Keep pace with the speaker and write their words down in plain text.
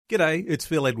G'day, it's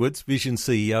Phil Edwards, Vision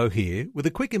CEO here, with a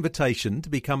quick invitation to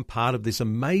become part of this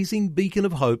amazing beacon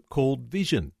of hope called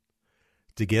Vision.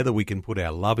 Together we can put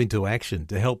our love into action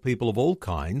to help people of all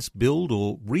kinds build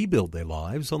or rebuild their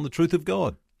lives on the truth of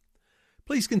God.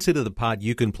 Please consider the part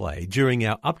you can play during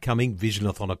our upcoming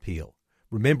Visionathon appeal,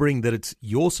 remembering that it's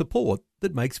your support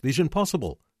that makes Vision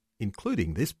possible,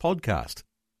 including this podcast.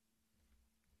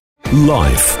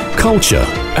 Life, culture,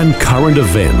 and current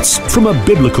events from a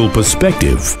biblical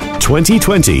perspective.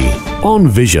 2020 on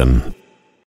Vision.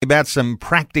 About some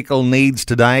practical needs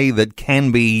today that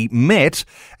can be met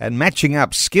and matching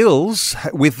up skills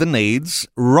with the needs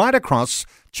right across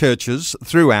churches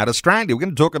throughout Australia. We're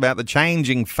going to talk about the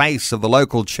changing face of the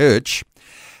local church.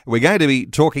 We're going to be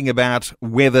talking about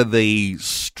whether the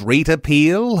street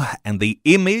appeal and the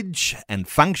image and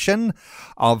function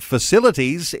of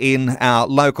facilities in our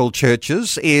local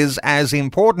churches is as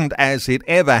important as it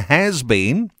ever has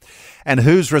been, and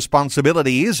whose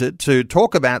responsibility is it to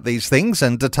talk about these things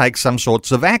and to take some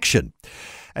sorts of action.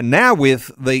 And now with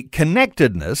the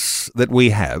connectedness that we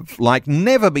have, like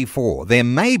never before, there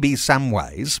may be some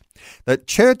ways that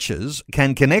churches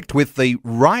can connect with the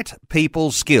right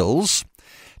people's skills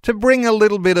to bring a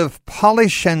little bit of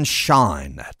polish and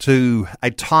shine to a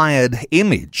tired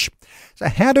image. So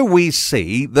how do we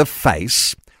see the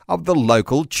face of the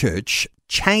local church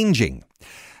changing?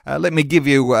 Let me give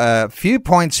you a few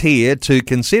points here to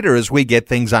consider as we get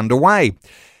things underway.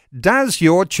 Does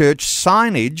your church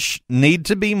signage need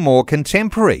to be more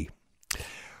contemporary?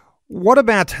 What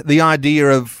about the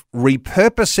idea of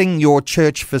repurposing your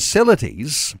church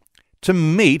facilities to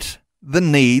meet the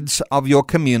needs of your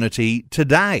community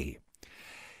today?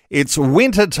 It's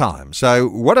winter time, so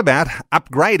what about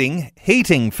upgrading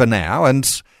heating for now and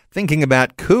thinking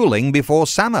about cooling before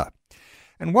summer?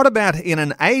 And what about, in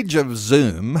an age of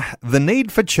Zoom, the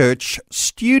need for church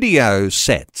studio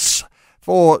sets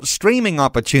for streaming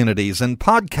opportunities and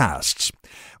podcasts?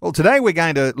 Well, today we're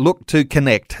going to look to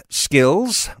connect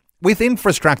skills with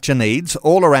infrastructure needs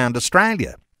all around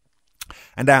Australia.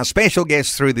 And our special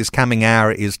guest through this coming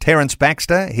hour is Terrence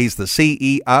Baxter. He's the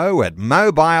CEO at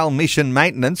Mobile Mission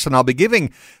Maintenance, and I'll be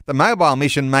giving the Mobile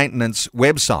Mission Maintenance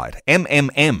website,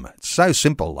 MMM, it's so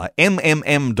simple,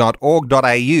 mmm.org.au,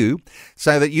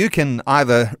 so that you can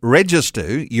either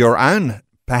register your own,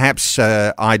 perhaps,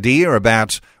 idea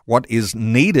about what is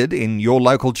needed in your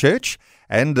local church,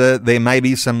 and there may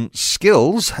be some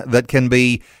skills that can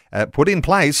be put in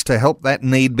place to help that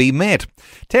need be met.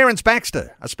 Terrence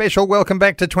Baxter, a special welcome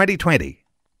back to 2020.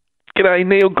 G'day,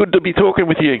 Neil. Good to be talking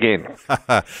with you again.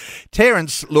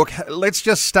 Terrence, look, let's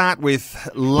just start with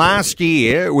last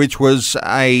year, which was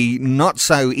a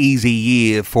not-so-easy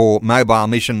year for Mobile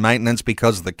Mission Maintenance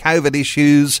because of the COVID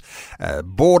issues,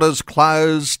 borders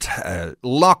closed,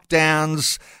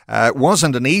 lockdowns. It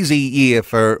wasn't an easy year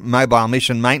for Mobile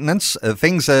Mission Maintenance.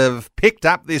 Things have picked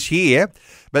up this year,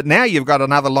 but now you've got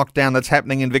another lockdown that's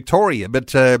happening in Victoria.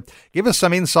 But give us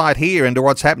some insight here into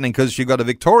what's happening, because you've got a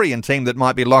Victorian team that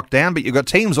might be locked down, but you've got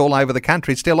teams all over the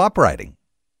country still operating.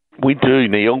 We do,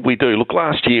 Neil. We do. Look,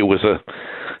 last year was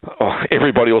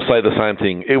everybody will say the same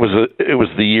thing. It was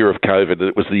the year of COVID.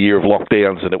 It was the year of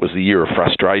lockdowns, and it was the year of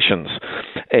frustrations.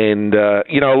 And a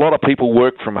lot of people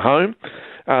work from home.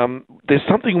 There's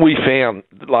something we found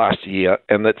last year,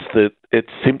 and it's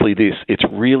simply this. It's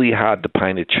really hard to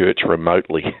paint a church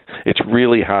remotely. It's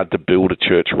really hard to build a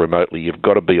church remotely. You've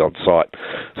got to be on site.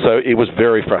 So it was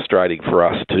very frustrating for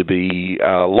us to be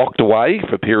locked away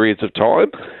for periods of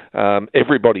time.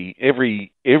 Every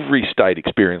state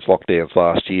experienced lockdowns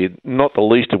last year, not the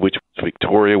least of which was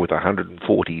Victoria with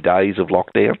 140 days of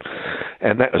lockdown,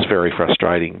 and that was very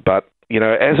frustrating. But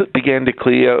as it began to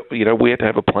clear, we had to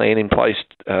have a plan in place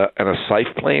and a safe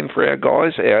plan for our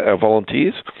guys, our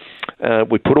volunteers.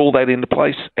 We put all that into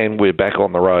place, and we're back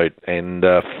on the road and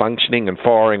functioning and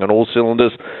firing on all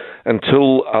cylinders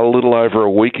until a little over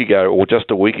a week ago, or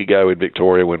just a week ago in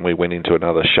Victoria, when we went into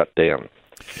another shutdown.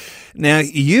 Now,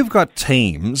 you've got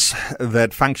teams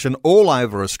that function all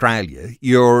over Australia.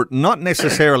 You're not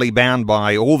necessarily bound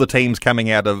by all the teams coming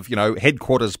out of,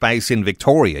 headquarters base in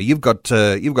Victoria. You've got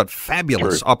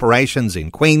fabulous operations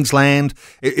in Queensland.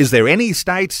 Is there any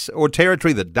state or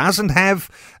territory that doesn't have,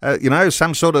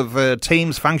 some sort of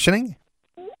teams functioning?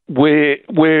 We're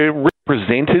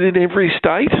represented in every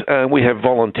state. We have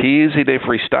volunteers in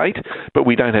every state, but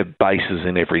we don't have bases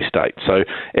in every state. So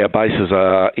our bases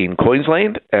are in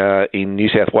Queensland, in New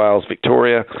South Wales,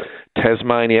 Victoria,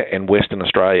 Tasmania and Western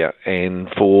Australia. And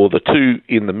for the two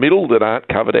in the middle that aren't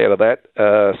covered out of that,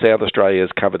 South Australia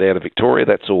is covered out of Victoria.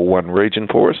 That's all one region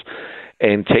for us.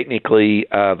 and technically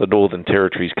the Northern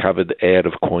Territory is covered out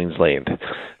of Queensland.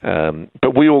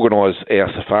 But we organise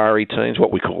our safari teams,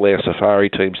 what we call our safari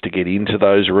teams, to get into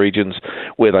those regions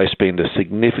where they spend a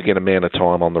significant amount of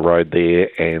time on the road there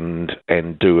and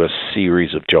do a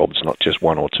series of jobs, not just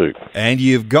one or two. And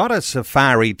you've got a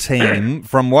safari team,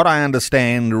 from what I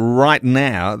understand right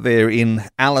now, they're in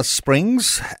Alice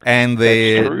Springs and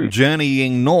they're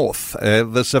journeying north.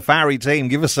 The safari team,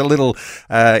 give us a little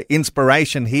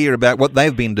inspiration here about what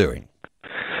they've been doing.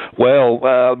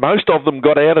 Well, most of them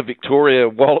got out of Victoria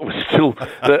while it was still...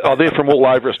 they're from all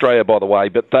over Australia, by the way,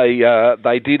 but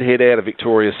they did head out of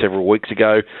Victoria several weeks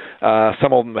ago.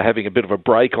 Some of them are having a bit of a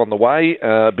break on the way,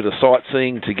 a bit of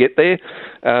sightseeing to get there.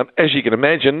 As you can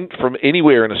imagine, from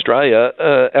anywhere in Australia,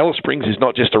 Alice Springs is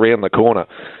not just around the corner.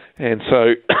 And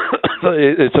so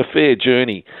it's a fair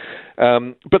journey.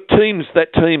 But that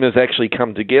team has actually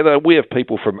come together. We have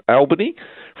people from Albany,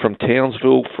 from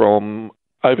Townsville, from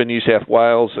over New South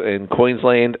Wales and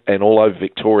Queensland and all over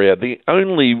Victoria. The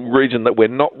only region that we're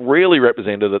not really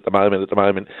represented at the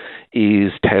moment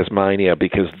is Tasmania,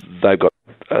 because they've got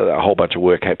a whole bunch of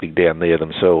work happening down there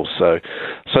themselves. So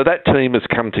that team has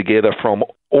come together from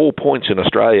all points in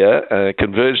Australia,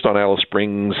 converged on Alice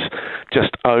Springs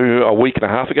just a week and a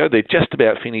half ago. They've just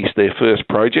about finished their first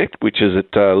project, which is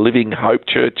at Living Hope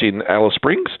Church in Alice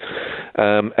Springs,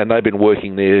 and they've been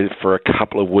working there for a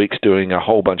couple of weeks doing a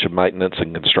whole bunch of maintenance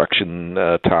and construction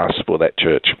tasks for that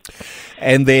church.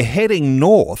 And they're heading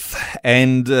north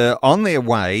and on their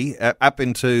way up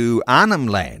into Arnhem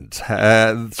Land.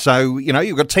 So,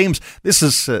 you've got teams. This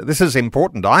is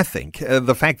important, I think.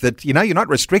 The fact that, you're not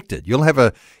restricted. You'll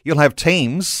have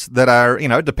teams that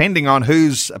are, depending on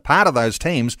who's a part of those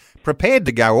teams, prepared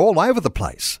to go all over the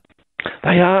place.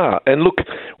 They are. And look,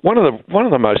 one of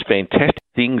the most fantastic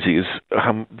things is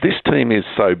this team is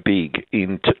so big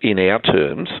in our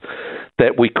terms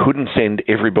that we couldn't send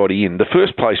everybody in. The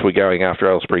first place we're going after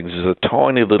Alice Springs is a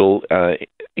tiny little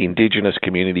Indigenous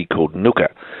community called Nooka.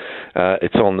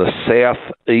 It's on the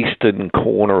southeastern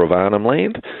corner of Arnhem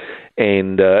Land,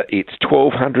 and it's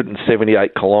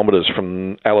 1,278 kilometres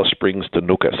from Alice Springs to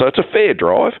Nooka. So it's a fair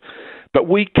drive, but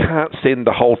we can't send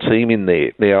the whole team in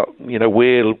there. Now,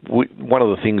 one of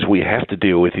the things we have to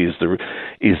deal with is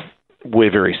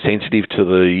we're very sensitive to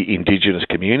the Indigenous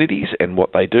communities and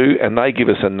what they do, and they give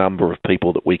us a number of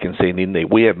people that we can send in there.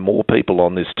 We have more people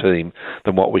on this team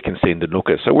than what we can send to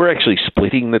Nooka. So we're actually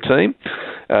splitting the team.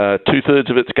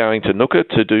 2/3 of it's going to Nooka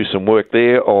to do some work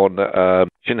there on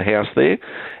Mission House there,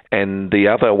 and the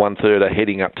other 1/3 are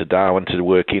heading up to Darwin to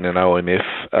work in an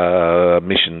OMF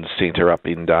mission centre up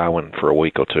in Darwin for a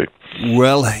week or two.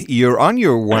 Well, you're on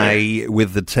your way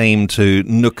with the team to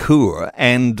Nukur,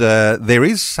 and there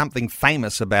is something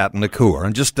famous about Nukur.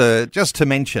 And just to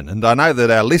mention, and I know that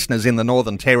our listeners in the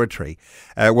Northern Territory,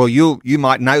 you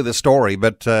might know the story,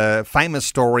 but famous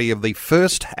story of the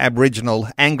first Aboriginal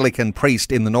Anglican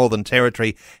priest in the Northern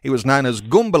Territory. He was known as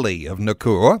Goombally of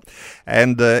Nukur,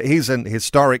 and he's an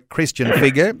historic Christian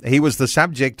figure. He was the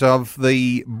subject of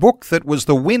the book that was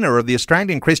the winner of the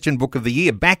Australian Christian Book of the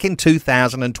Year back in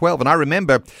 2012. And I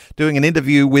remember doing an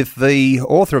interview with the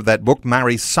author of that book,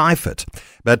 Murray Seifert.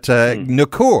 But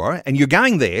Nukur, and you're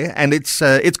going there, and it's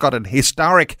got a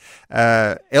historic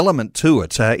element to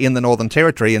it in the Northern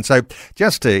Territory. And so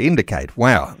just to indicate,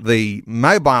 wow, the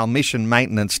mobile mission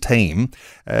maintenance team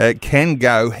can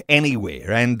go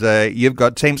anywhere. And you've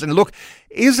got teams. And look,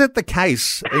 is it the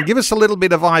case, give us a little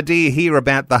bit of idea here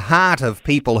about the heart of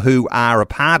people who are a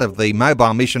part of the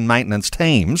mobile mission maintenance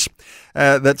teams,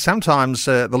 that sometimes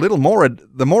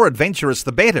the more adventurous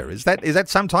the better. Is that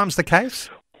sometimes the case?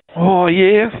 Oh,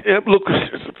 yeah. Look,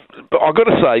 I've got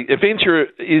to say, adventure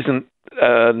isn't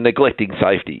neglecting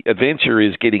safety. Adventure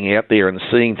is getting out there and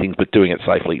seeing things but doing it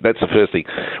safely. That's the first thing.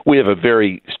 We have a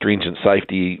very stringent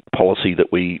safety policy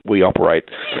that we operate,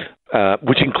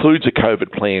 which includes a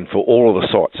COVID plan for all of the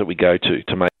sites that we go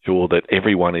to make sure that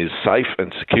everyone is safe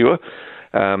and secure.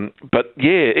 But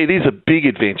yeah, it is a big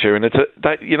adventure, and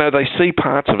they see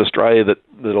parts of Australia that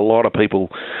a lot of people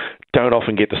don't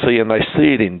often get to see, and they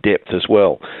see it in depth as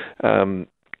well.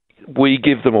 We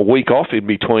give them a week off in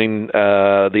between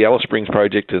the Alice Springs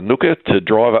project and Nooka to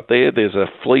drive up there. There's a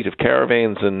fleet of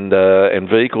caravans and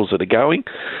vehicles that are going.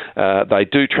 They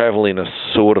do travel in a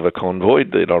sort of a convoy.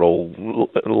 They're not all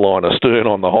line astern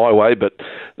on the highway, but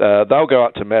they'll go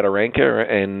up to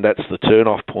Mataranka, and that's the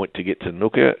turn-off point to get to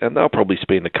Nooka, and they'll probably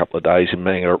spend a couple of days in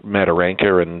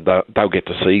Mataranka, and they'll get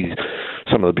to see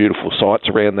some of the beautiful sights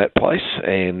around that place,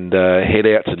 and head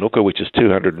out to Nooka, which is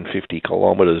 250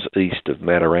 kilometres east of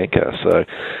Mataranka. So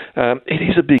it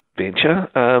is a big adventure.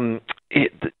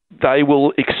 they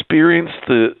will experience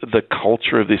the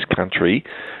culture of this country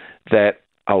that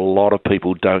a lot of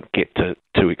people don't get to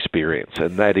experience,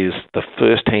 and that is the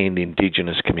first-hand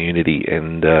Indigenous community,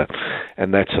 and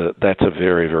that's a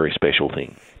very, very special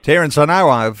thing. Terrence, I know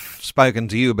I've spoken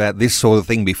to you about this sort of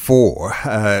thing before,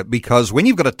 because when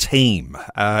you've got a team,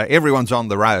 everyone's on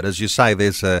the road, as you say,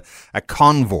 there's a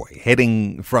convoy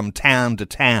heading from town to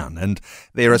town, and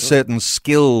there are certain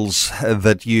skills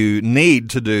that you need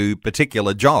to do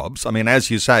particular jobs. I mean,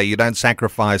 as you say, you don't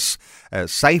sacrifice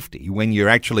safety when you're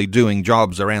actually doing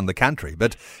jobs around the country,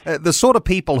 but the sort of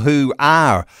people who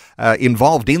are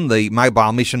involved in the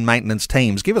mobile mission maintenance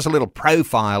teams, give us a little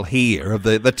profile here of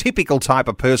the typical type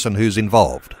of person who's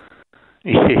involved.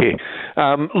 Yeah.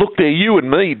 Look, they're you and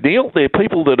me, Neil. They're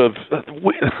people that have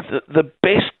the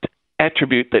best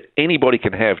attribute that anybody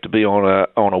can have to be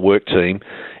on a work team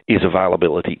is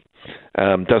availability.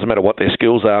 Doesn't matter what their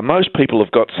skills are. Most people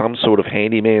have got some sort of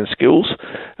handyman skills,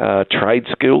 trade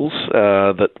skills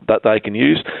that they can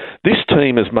use. This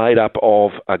team is made up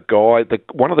of a guy.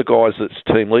 One of the guys that's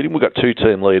team leading. We've got two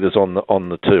team leaders on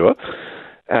the tour.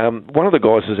 One of the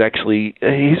guys is actually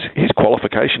his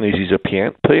qualification is he's a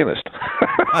pianist.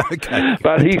 Okay.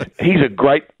 But he's a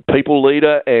great people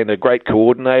leader and a great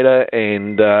coordinator,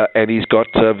 and he's got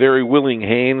very willing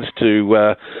hands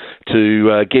to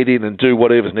get in and do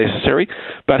whatever's necessary.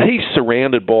 But he's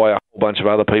surrounded by a whole bunch of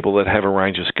other people that have a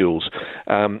range of skills.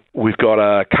 We've got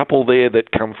a couple there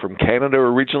that come from Canada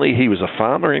originally. He was a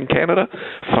farmer in Canada.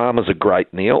 Farmers are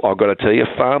great, Neil. I've got to tell you,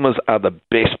 farmers are the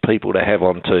best people to have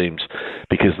on teams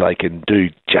because they can do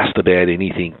just about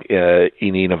anything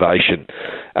in innovation.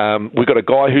 We've got a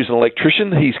guy who's an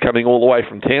electrician. He's coming all the way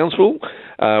from Townsville.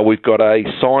 We've got a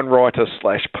sign writer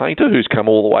 / painter who's come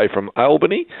all the way from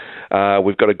Albany.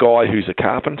 We've got a guy who's a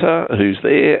carpenter who's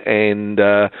there, and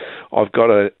I've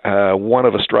got one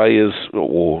of Australia's,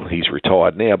 or he's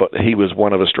retired now, but he was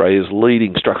one of Australia's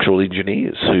leading structural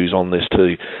engineers who's on this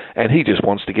too, and he just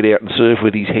wants to get out and serve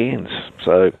with his hands.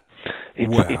 So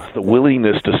it's the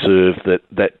willingness to serve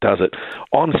that does it.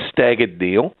 I'm staggered,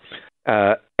 Neil,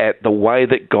 at the way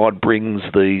that God brings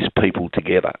these people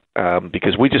together,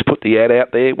 because we just put the ad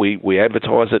out there, we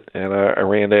advertise it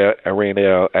around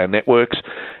our networks,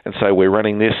 and so we're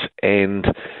running this. And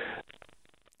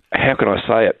how can I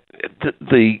say it?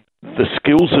 The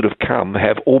skills that have come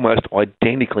have almost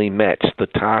identically matched the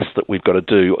tasks that we've got to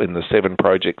do in the 7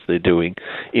 projects they're doing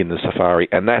in the safari,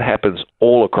 and that happens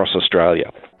all across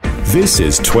Australia. This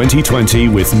is 2020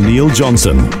 with Neil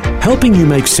Johnson, helping you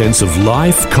make sense of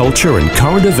life, culture and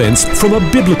current events from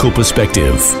a biblical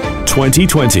perspective.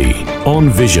 2020 on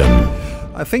Vision.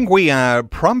 I think we are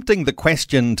prompting the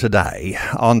question today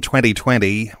on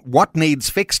 2020, what needs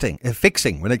fixing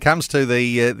when it comes to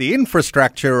the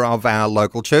infrastructure of our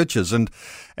local churches. And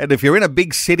if you're in a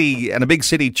big city and a big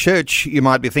city church, you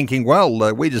might be thinking,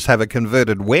 well, we just have a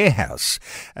converted warehouse.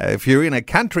 If you're in a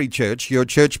country church, your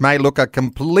church may look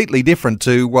completely different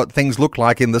to what things look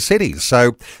like in the cities.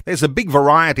 So there's a big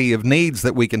variety of needs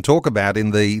that we can talk about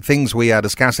in the things we are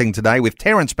discussing today with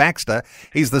Terrence Baxter.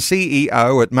 He's the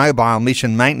CEO at Mobile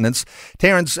Mission Maintenance.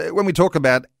 Terrence, when we talk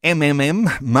about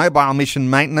MMM, Mobile Mission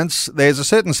Maintenance, there's a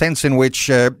certain sense in which,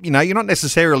 you're not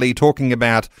necessarily talking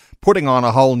about putting on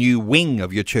a whole new wing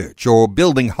of your church or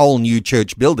building whole new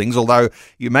church buildings, although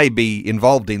you may be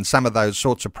involved in some of those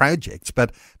sorts of projects.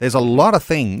 But there's a lot of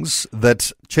things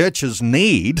that churches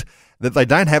need that they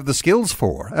don't have the skills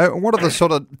for. What are the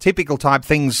sort of typical type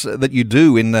things that you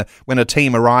do when a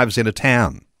team arrives in a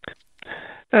town?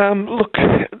 Look,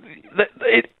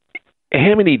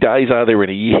 how many days are there in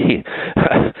a year?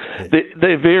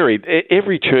 They're varied.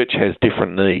 Every church has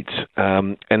different needs,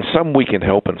 and some we can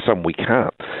help and some we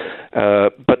can't.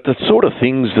 But the sort of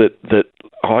things that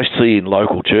I see in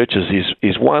local churches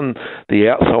is one, the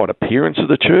outside appearance of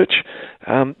the church.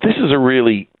 This is a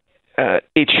really,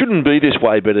 it shouldn't be this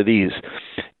way, but it is.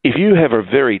 If you have a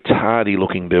very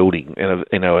tardy-looking building and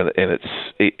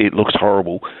it looks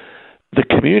horrible, the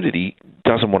community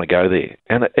doesn't want to go there,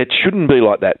 and it shouldn't be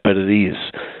like that, but it is.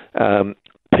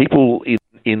 People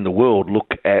in the world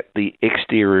look at the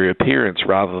exterior appearance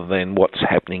rather than what's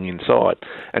happening inside.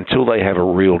 Until they have a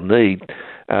real need,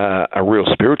 a real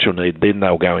spiritual need, then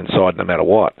they'll go inside no matter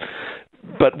what.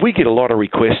 But we get a lot of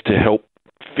requests to help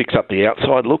fix up the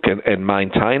outside look and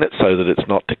maintain it so that it's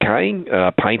not decaying,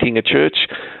 painting a church,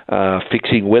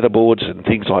 fixing weatherboards and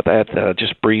things like that,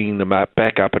 just bringing them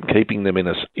back up and keeping them in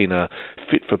a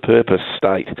fit-for-purpose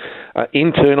state.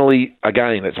 Internally,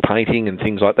 again, it's painting and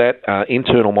things like that,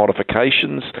 internal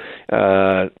modifications,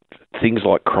 things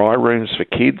like cry rooms for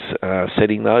kids,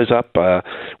 setting those up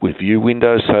with view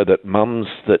windows so that mums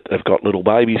that have got little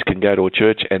babies can go to a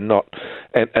church and not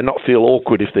feel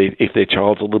awkward if their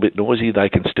child's a little bit noisy. They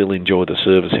can still enjoy the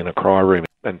service in a cry room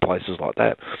and places like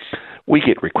that. We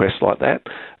get requests like that.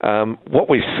 What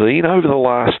we've seen over the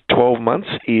last 12 months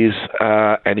is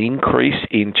an increase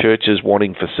in churches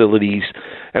wanting facilities,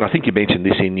 and I think you mentioned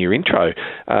this in your intro,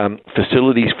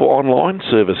 facilities for online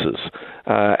services.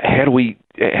 How do we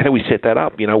set that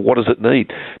up? What does it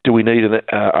need? Do we need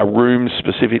a room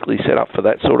specifically set up for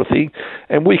that sort of thing?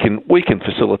 And we can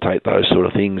facilitate those sort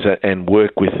of things and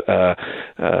work with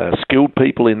skilled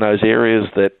people in those areas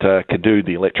that can do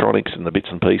the electronics and the bits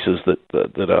and pieces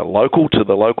that are local to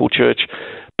the local church.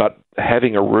 But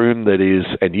having a room that is,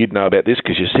 and you'd know about this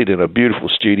because you sit in a beautiful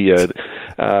studio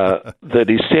that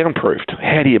is soundproofed.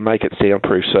 How do you make it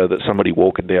soundproof so that somebody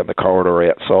walking down the corridor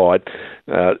outside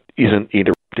isn't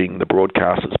interrupting the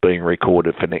broadcast that's being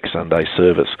recorded for next Sunday's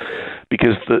service?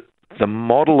 Because the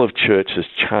model of church has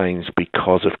changed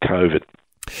because of COVID.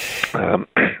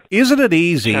 Isn't it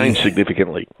easy, changed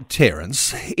significantly,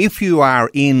 Terrence, if you are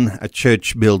in a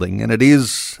church building and it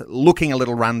is looking a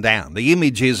little run down, the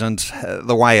image isn't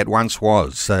the way it once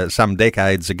was some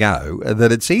decades ago,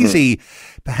 that it's easy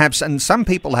perhaps, and some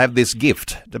people have this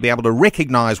gift to be able to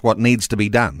recognise what needs to be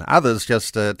done. Others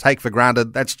just take for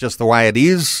granted that's just the way it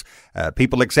is.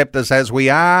 People accept us as we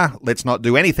are. Let's not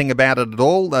do anything about it at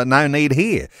all. No need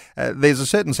here. There's a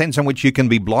certain sense in which you can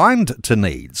be blind to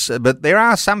needs, but there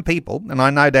are some people, and I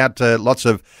no doubt lots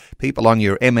of people on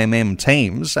your MMM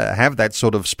teams have that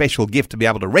sort of special gift to be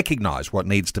able to recognise what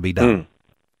needs to be done.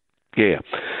 Yeah.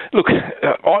 Look,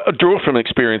 I draw from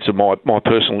experience of my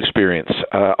personal experience.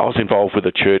 I was involved with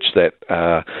a church that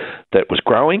was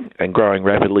growing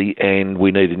rapidly, and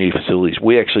we needed new facilities.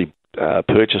 We actually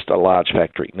purchased a large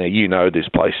factory. Now, you know this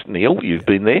place, Neil. You've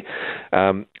been there.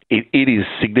 It is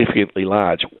significantly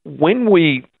large. When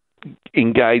we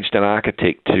engaged an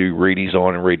architect to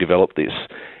redesign and redevelop this,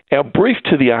 our brief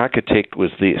to the architect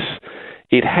was this: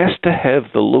 it has to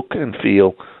have the look and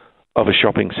feel of a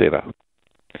shopping centre.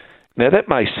 Now, that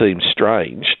may seem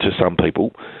strange to some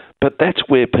people, but that's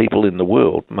where people in the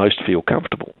world most feel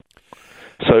comfortable.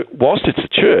 So whilst it's a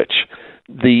church,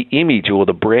 the image or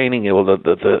the branding or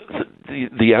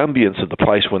the ambience of the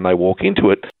place when they walk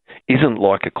into it isn't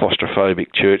like a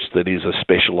claustrophobic church that is a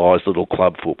specialised little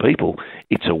club for people.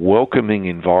 It's a welcoming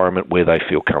environment where they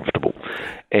feel comfortable.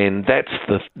 And that's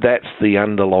the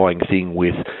underlying thing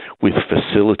with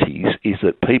facilities, is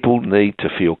that people need to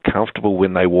feel comfortable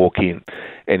when they walk in.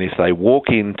 And if they walk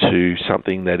into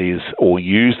something that is, or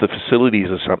use the facilities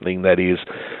of something that is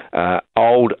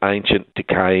old, ancient,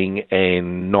 decaying,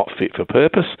 and not fit for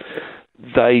purpose,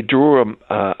 they draw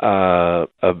a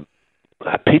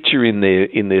picture in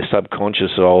their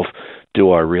subconscious of,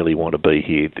 do I really want to be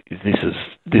here? This is.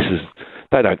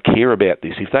 They don't care about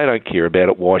this. If they don't care about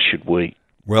it, why should we?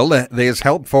 Well, there's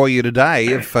help for you today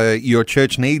if your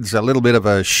church needs a little bit of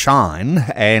a shine,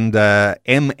 and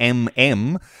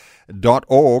mmm.org.au.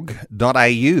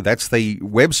 That's the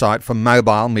website for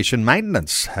mobile mission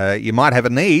maintenance. You might have a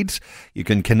need. You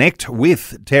can connect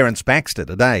with Terrence Baxter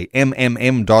today,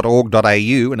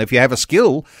 mmm.org.au. And if you have a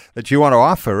skill that you want to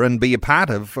offer and be a part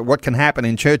of what can happen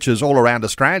in churches all around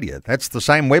Australia, that's the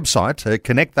same website.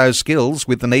 Connect those skills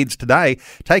with the needs today.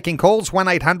 Taking calls,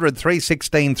 1800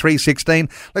 316 316.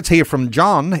 Let's hear from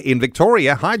John in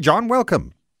Victoria. Hi, John.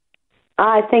 Welcome.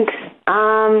 Hi, thanks.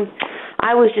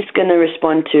 I was just going to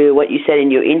respond to what you said in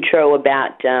your intro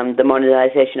about the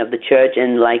modernisation of the church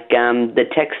and the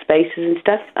tech spaces and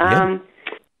stuff.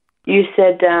 You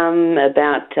said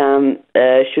about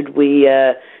should we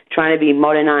try to be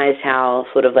modernise how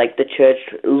sort of like the church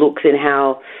looks and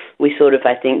how we sort of,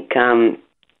 I think,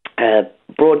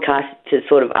 broadcast to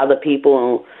sort of other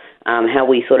people, how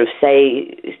we sort of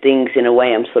say things in a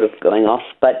way. I'm sort of going off,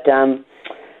 but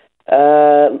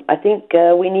I think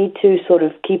we need to sort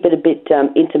of keep it a bit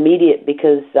intermediate,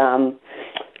 because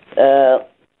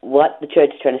what the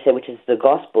church is trying to say, which is the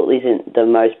gospel, isn't the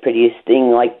most prettiest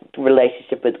thing. Like,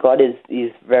 relationship with God is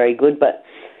very good, but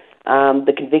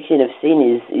the conviction of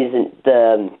sin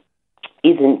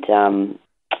isn't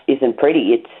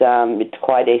pretty. It's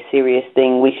quite a serious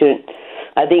thing. We shouldn't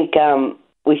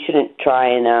try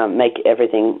and make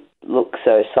everything look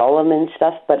so solemn and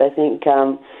stuff, but I think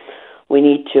we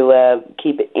need to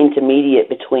keep it intermediate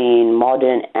between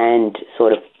modern and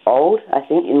sort of old, I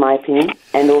think, in my opinion.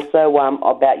 And also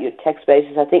about your tech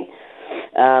spaces, I think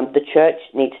the church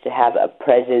needs to have a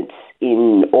presence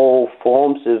in all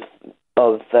forms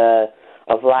of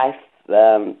life,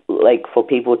 like for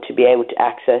people to be able to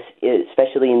access,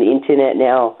 especially in the internet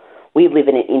now, we live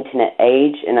in an internet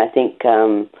age, and I think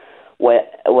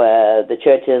where the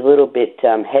church is a little bit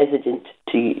hesitant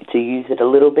to use it a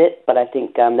little bit, but I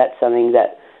think that's something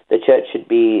that the church should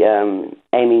be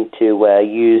aiming to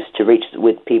use to reach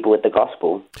with people with the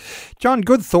gospel. John,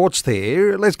 good thoughts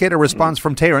there. Let's get a response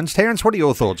from Terrence. Terrence, what are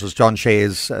your thoughts as John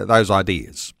shares those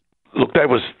ideas? Look,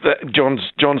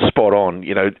 John's spot on,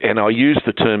 and I used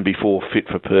the term before, fit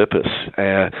for purpose.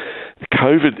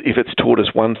 COVID, if it's taught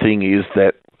us one thing, is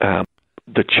that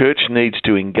the church needs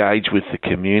to engage with the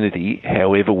community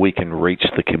however we can reach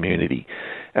the community.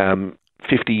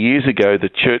 50 years ago, the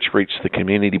church reached the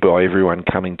community by everyone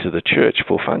coming to the church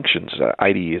for functions,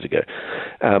 80 years ago.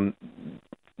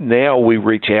 Now we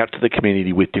reach out to the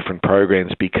community with different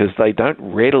programs because they don't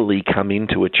readily come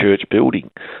into a church building.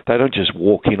 They don't just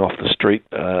walk in off the street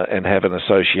and have an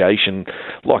association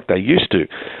like they used to.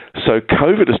 So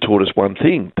COVID has taught us one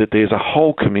thing, that there's a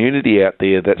whole community out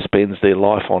there that spends their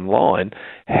life online.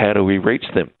 How do we reach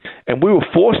them? And we were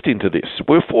forced into this.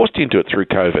 We were forced into it through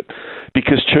COVID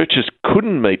because churches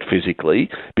couldn't meet physically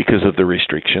because of the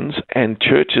restrictions, and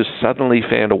churches suddenly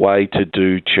found a way to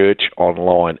do church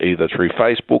online, either through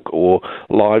Facebook or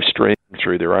live streaming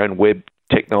through their own web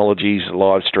technologies,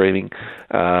 live streaming,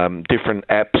 different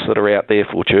apps that are out there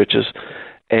for churches.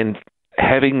 And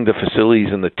having the facilities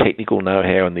and the technical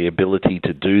know-how and the ability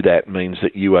to do that means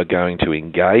that you are going to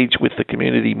engage with the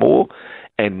community more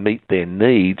and meet their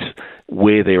needs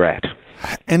where they're at.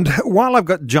 And while I've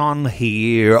got John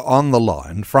here on the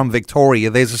line from Victoria,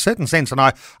 there's a certain sense, and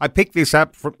I picked this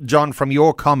up, John, from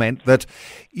your comment, that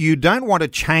you don't want to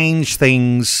change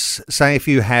things, say if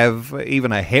you have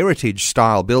even a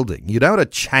heritage-style building, you don't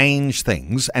want to change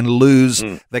things and lose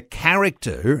the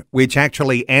character which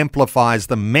actually amplifies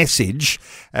the message,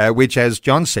 which, as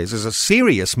John says, is a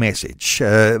serious message.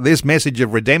 This message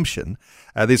of redemption,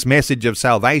 this message of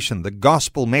salvation, the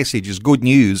gospel message is good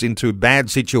news into a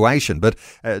bad situation. But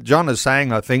John is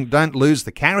saying, I think, don't lose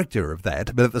the character of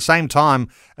that. But at the same time,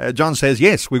 John says,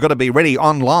 yes, we've got to be ready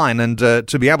online and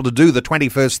to be able to do the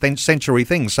 21st century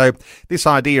things. So this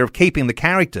idea of keeping the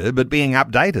character but being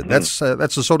updated, that's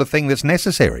the sort of thing that's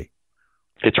necessary.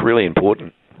 It's really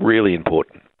important, really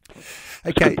important.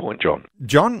 Okay. Good point, John.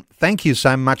 John, thank you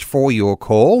so much for your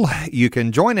call. You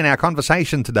can join in our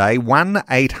conversation today,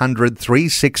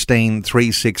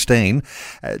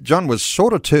 1-800-316-316. John was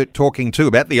sort of talking too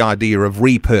about the idea of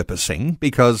repurposing,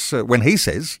 because when he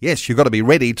says, yes, you've got to be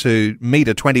ready to meet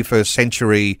a 21st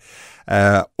century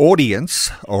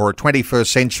audience or a 21st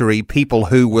century people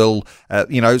who will,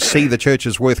 see the church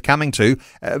as worth coming to.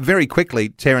 Very quickly,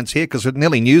 Terrence here, because it's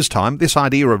nearly news time, this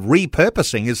idea of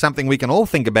repurposing is something we can all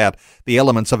think about, the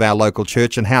elements of our local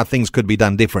church and how things could be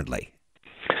done differently.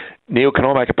 Neil, can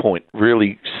I make a point,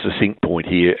 really succinct point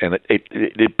here, and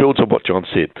it builds on what John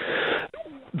said.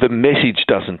 The message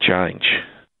doesn't change.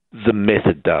 The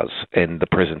method does, and the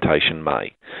presentation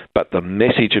may. But the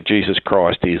message of Jesus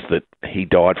Christ is that he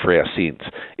died for our sins.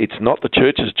 It's not the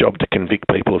church's job to convict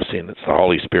people of sin. It's the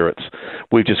Holy Spirit's.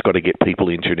 We've just got to get people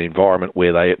into an environment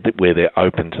where they're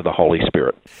open to the Holy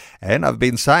Spirit. And I've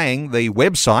been saying the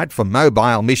website for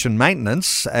mobile mission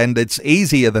maintenance, and it's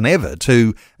easier than ever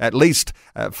to at least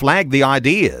flag the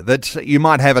idea that you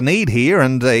might have a need here,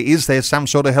 and is there some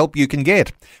sort of help you can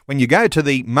get? When you go to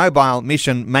the mobile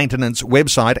mission maintenance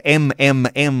website,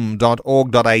 mmm.org.au,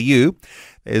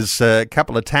 there's a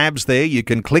couple of tabs there you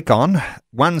can click on.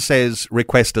 One says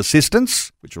Request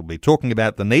Assistance, which will be talking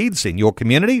about the needs in your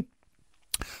community,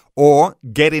 or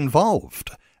Get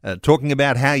Involved, talking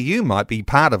about how you might be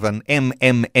part of an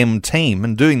MMM team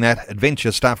and doing that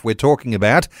adventure stuff we're talking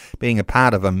about, being a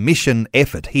part of a mission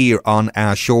effort here on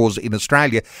our shores in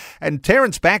Australia. And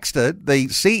Terrence Baxter, the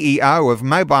CEO of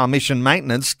Mobile Mission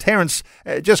Maintenance. Terrence,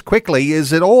 just quickly,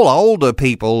 is it all older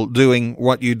people doing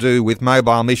what you do with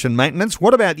Mobile Mission Maintenance?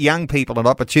 What about young people and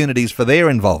opportunities for their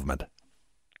involvement?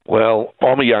 Well,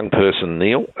 I'm a young person,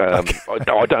 Neil. I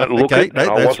don't look it. No,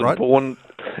 I wasn't right. born.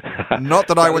 Not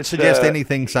that I would suggest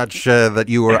anything such that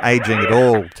you were aging at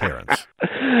all, Terrence.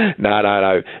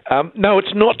 No. No,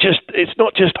 it's not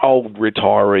just old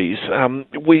retirees.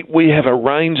 We have a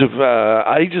range of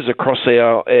ages across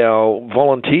our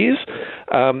volunteers,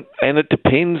 and it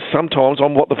depends sometimes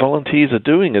on what the volunteers are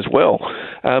doing as well.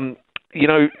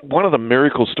 One of the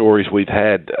miracle stories we've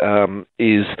had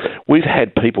is we've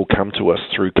had people come to us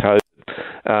through COVID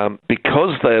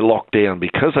because they're locked down,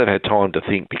 because they've had time to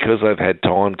think, because they've had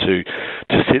time to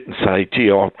sit and say, gee,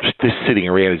 this sitting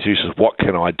around is useless. What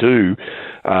can I do?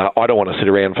 I don't want to sit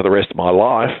around for the rest of my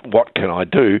life. What can I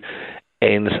do?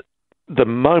 And the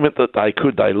moment that they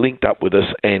could, they linked up with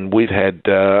us, and we've had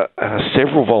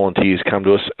several volunteers come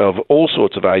to us of all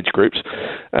sorts of age groups.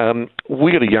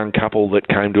 We got a young couple that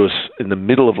came to us in the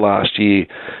middle of last year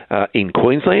in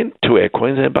Queensland, to our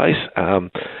Queensland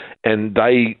base, and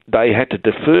they had to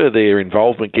defer their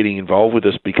involvement, getting involved with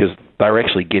us, because they were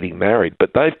actually getting married.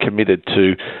 But they've committed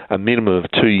to a minimum of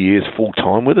 2 years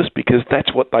full-time with us, because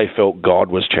that's what they felt God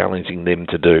was challenging them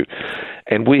to do.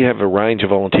 And we have a range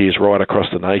of volunteers right across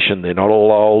the nation. They're not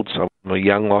all old. Some are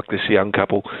young, like this young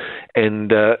couple.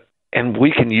 And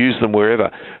we can use them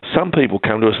wherever. Some people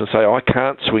come to us and say, I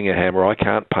can't swing a hammer, I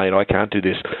can't paint, I can't do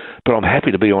this, but I'm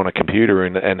happy to be on a computer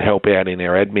and help out in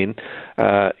our admin.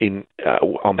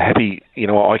 I'm happy,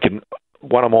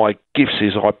 one of my gifts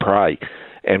is I pray.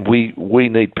 And we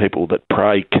need people that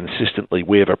pray consistently.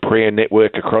 We have a prayer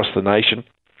network across the nation.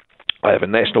 I have a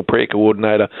national prayer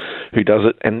coordinator who does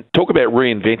it. And talk about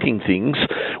reinventing things.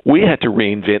 We had to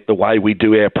reinvent the way we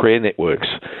do our prayer networks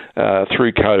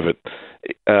through COVID.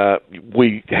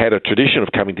 We had a tradition of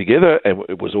coming together, and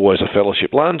it was always a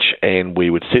fellowship lunch, and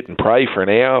we would sit and pray for an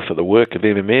hour for the work of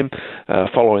MMM.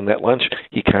 Following that lunch,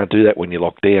 you can't do that when you're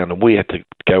locked down, and we had to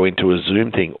go into a Zoom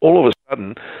thing. All of a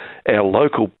sudden, our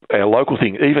local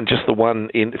thing, even just the one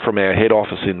from our head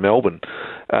office in Melbourne,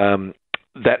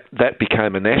 that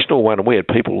became a national one, and we had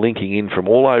people linking in from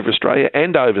all over Australia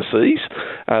and overseas,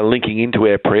 linking into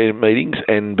our prayer meetings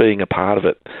and being a part of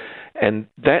it. And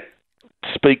that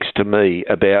speaks to me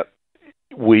about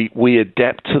we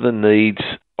adapt to the needs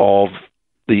of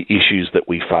the issues that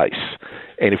we face.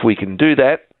 And if we can do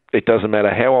that, it doesn't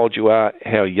matter how old you are,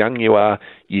 how young you are,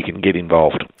 you can get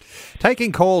involved.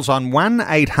 Taking calls on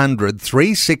 1800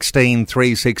 316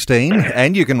 316,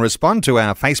 and you can respond to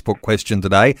our Facebook question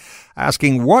today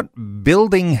asking, what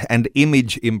building and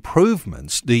image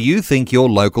improvements do you think your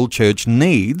local church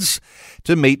needs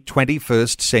to meet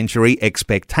 21st century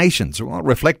expectations? We'll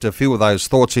reflect a few of those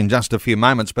thoughts in just a few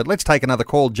moments, but let's take another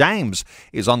call. James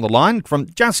is on the line from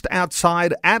just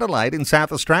outside Adelaide in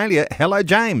South Australia. Hello,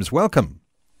 James. Welcome.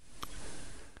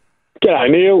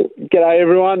 G'day, Neil. G'day,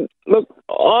 everyone. Look,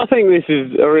 I think this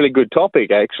is a really good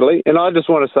topic, actually, and I just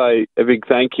want to say a big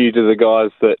thank you to the guys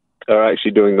that are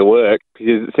actually doing the work,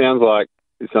 because it sounds like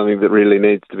it's something that really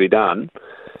needs to be done.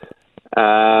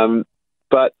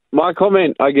 But my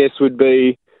comment, I guess, would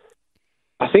be,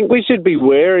 I think we should be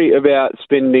wary about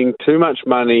spending too much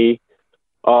money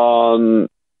on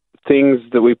things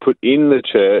that we put in the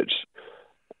church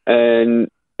and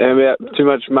about too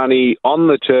much money on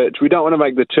the church. We don't want to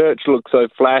make the church look so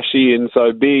flashy and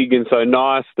so big and so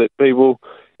nice that people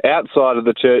outside of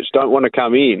the church don't want to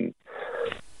come in.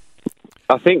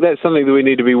 I think that's something that we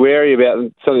need to be wary about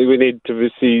and something we need to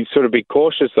sort of be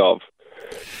cautious of.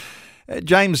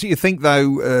 James, you think,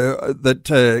 though,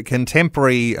 that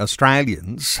contemporary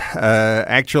Australians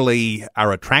actually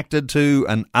are attracted to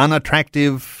an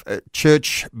unattractive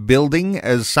church building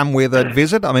as somewhere they'd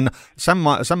visit? I mean, some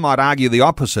might argue the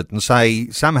opposite and say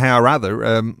somehow or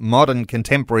other modern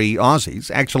contemporary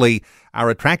Aussies actually are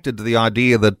attracted to the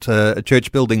idea that a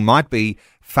church building might be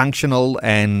functional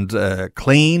and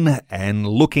clean and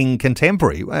looking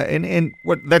contemporary. And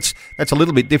that's a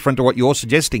little bit different to what you're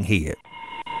suggesting here.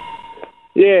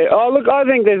 Yeah, look, I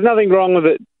think there's nothing wrong with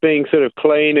it being sort of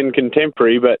clean and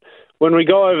contemporary, but when we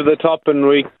go over the top and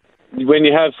when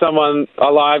you have someone,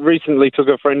 I recently took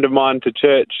a friend of mine to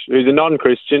church who's a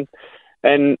non-Christian,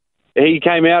 and he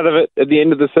came out of it at the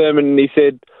end of the sermon and he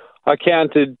said, I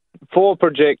counted 4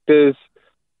 projectors,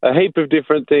 a heap of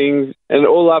different things, and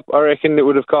all up, I reckon it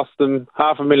would have cost them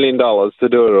 $500,000 to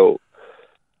do it all.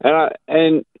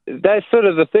 And that's sort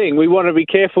of the thing. We want to be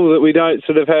careful that we don't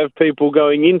sort of have people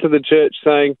going into the church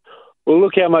saying, well,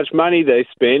 look how much money they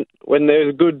spent, when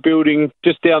there's a good building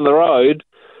just down the road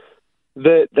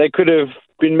that they could have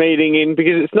been meeting in,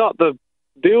 because it's not the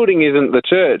building isn't the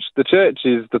church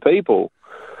is the people.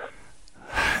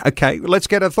 Okay, let's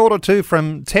get a thought or two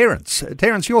from Terrence.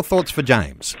 Terrence, your thoughts for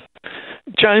James.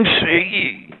 James,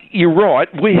 you're right.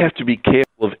 We have to be careful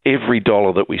of every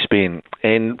dollar that we spend.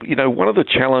 And, one of the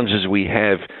challenges we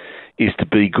have is to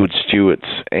be good stewards.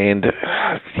 And,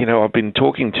 I've been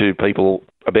talking to people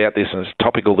about this, and it's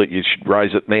topical that you should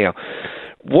raise it now.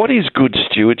 What is good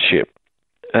stewardship?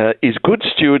 Is good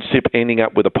stewardship ending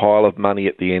up with a pile of money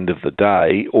at the end of the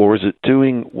day, or is it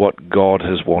doing what God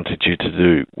has wanted you to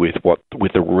do with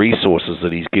the resources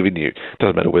that He's given you?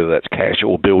 Doesn't matter whether that's cash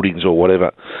or buildings or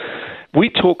whatever. We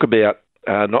talk about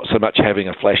not so much having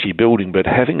a flashy building, but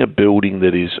having a building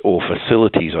that is, or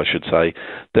facilities, I should say,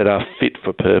 that are fit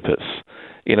for purpose.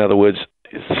 In other words,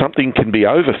 something can be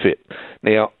overfit.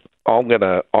 Now, I'm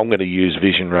gonna use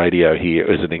Vision Radio here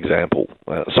as an example.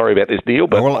 Sorry about this, Neil,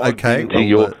 but I've been to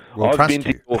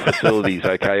your facilities,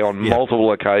 okay, on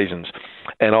multiple occasions,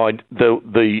 and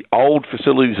the old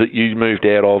facilities that you moved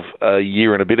out of a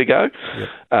year and a bit ago,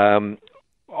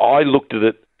 I looked at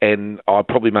it. And I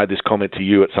probably made this comment to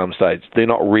you at some stage. They're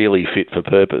not really fit for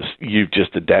purpose. You've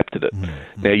just adapted it.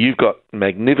 Mm-hmm. Now, you've got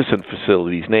magnificent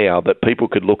facilities now that people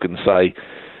could look and say,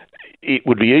 it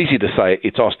would be easy to say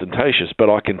it's ostentatious, but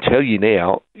I can tell you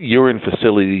now, you're in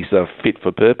facilities that are fit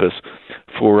for purpose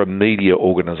for a media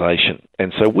organisation.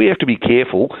 And so we have to be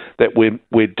careful that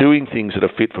we're doing things that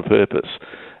are fit for purpose.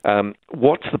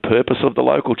 What's the purpose of the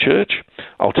local church?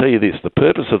 I'll tell you this. The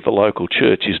purpose of the local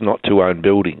church is not to own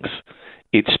buildings.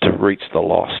 It's to reach the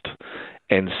lost.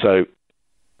 And so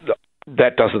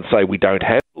that doesn't say we don't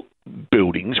have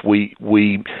buildings.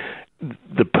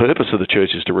 The purpose of the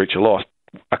church is to reach the lost.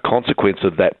 A consequence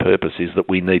of that purpose is that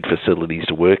we need facilities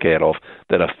to work out of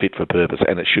that are fit for purpose,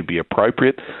 and it should be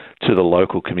appropriate to the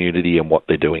local community and what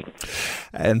they're doing.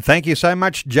 And thank you so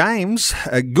much, James.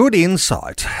 A good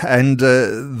insight, and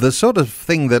the sort of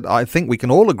thing that I think we can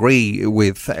all agree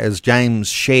with, as James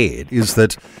shared, is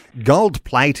that gold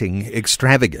plating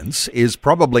extravagance is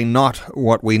probably not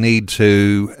what we need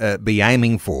to be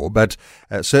aiming for, but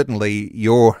certainly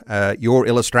your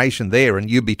illustration there,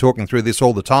 and you'd be talking through this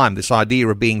all the time, this idea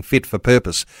of being fit for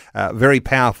purpose, very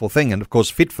powerful thing, and of course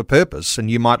fit for purpose, and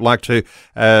you might like to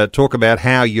talk about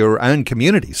how your own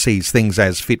community sees things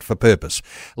as fit for purpose.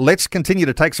 Let's continue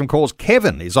to take some calls.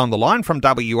 Kevin is on the line from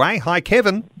WA. Hi,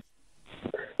 Kevin.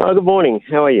 Oh, good morning.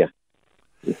 How are you?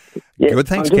 Good,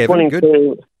 thanks, Kevin.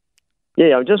 Good.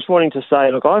 I'm just wanting to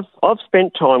say, look, I've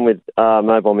spent time with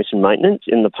mobile mission maintenance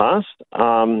in the past.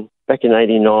 Back in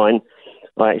 '89,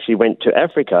 I actually went to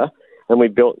Africa and we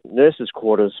built nurses'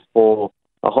 quarters for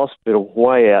a hospital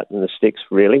way out in the sticks,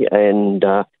 really, and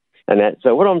that.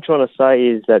 So what I'm trying to say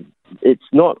is that it's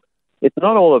not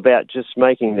all about just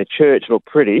making the church look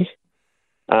pretty,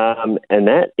 and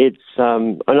that. It's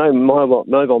I know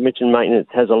mobile mission maintenance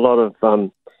has a lot of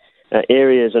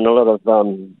areas and a lot of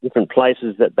different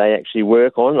places that they actually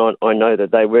work on. I know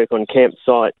that they work on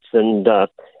campsites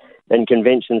and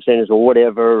convention centres or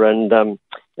whatever, and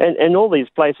all these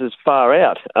places far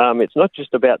out. It's not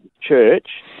just about the church.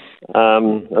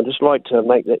 I'd just like to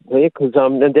make that clear, because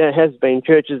there has been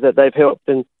churches that they've helped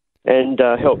and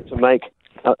helped to make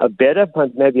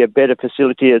maybe a better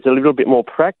facility. It's a little bit more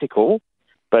practical,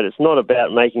 but it's not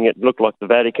about making it look like the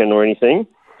Vatican or anything.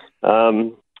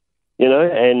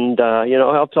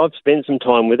 I've spent some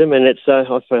time with them, and I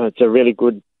find it's a really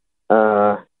good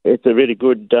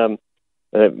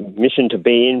mission to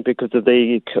be in, because of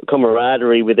the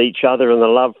camaraderie with each other and the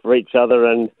love for each other,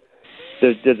 and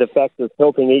the fact of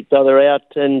helping each other out.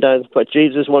 And what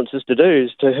Jesus wants us to do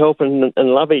is to help and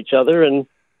love each other and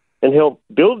help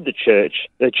build the church.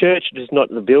 The church is not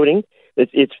the building.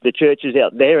 It's the churches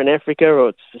out there in Africa or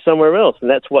it's somewhere else, and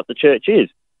that's what the church is.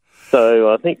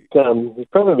 So I think we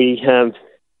probably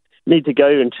need to go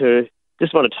into,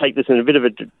 just want to take this in a bit of a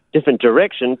different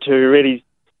direction to really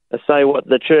say what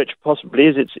the church possibly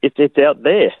is. It's out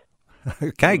there.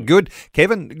 Okay, good.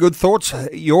 Kevin, good thoughts.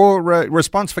 Your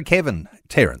response for Kevin,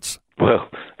 Terrence? Well,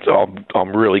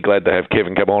 I'm really glad to have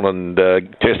Kevin come on and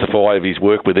testify of his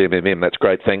work with MMM. That's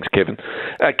great. Thanks, Kevin.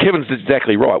 Kevin's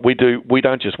exactly right. We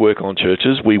don't just work on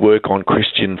churches. We work on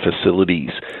Christian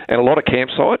facilities and a lot of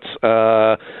campsites.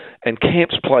 And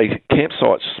campsites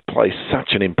play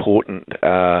such an important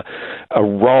a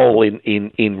role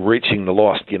in reaching the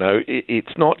lost. You know,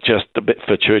 it's not just a bit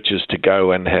for churches to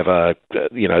go and have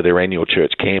their annual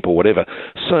church camp or whatever.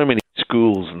 So many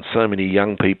schools and so many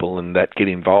young people and that get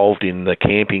involved in the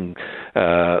camping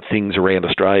things around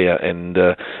Australia. And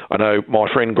I know my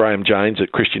friend Graham James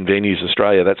at Christian Venues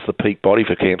Australia, that's the peak body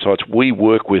for campsites. We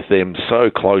work with them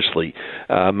so closely,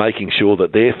 making sure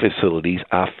that their facilities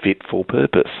are fit for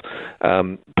purpose.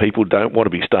 People don't want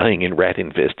to be staying in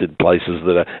rat-infested places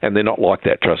and they're not like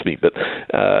that, trust me, but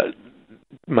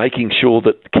making sure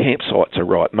that campsites are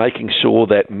right, making sure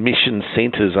that mission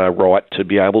centres are right to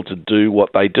be able to do what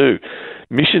they do.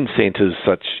 Mission centres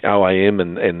such OAM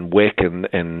and WEC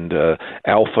and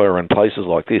Alpha and places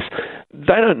like this,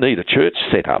 they don't need a church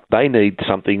set up. They need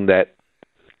something that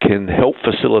can help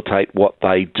facilitate what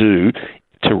they do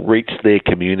to reach their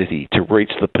community, to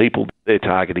reach the people they're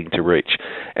targeting to reach.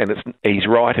 And he's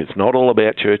right, it's not all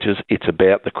about churches, it's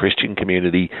about the Christian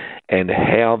community and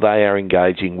how they are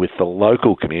engaging with the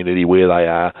local community where they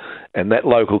are. And that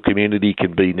local community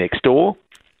can be next door,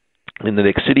 in the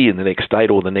next city, in the next state,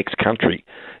 or the next country,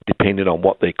 depending on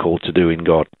what they're called to do in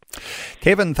God.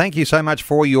 Kevin, thank you so much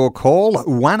for your call.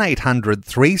 1-800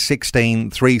 316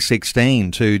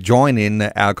 316 to join in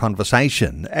our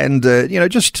conversation. And,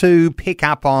 just to pick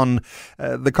up on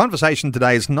the conversation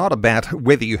today is not about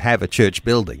whether you have a church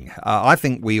building. I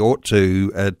think we ought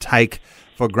to take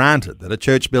for granted that a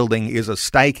church building is a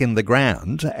stake in the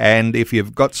ground, and if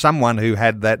you've got someone who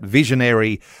had that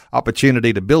visionary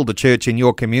opportunity to build a church in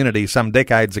your community some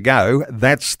decades ago,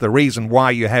 that's the reason why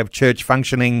you have church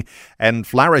functioning and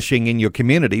flourishing in your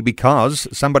community, because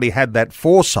somebody had that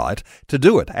foresight to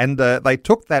do it. And they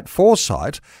took that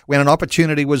foresight when an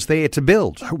opportunity was there to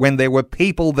build, when there were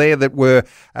people there that were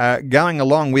going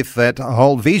along with that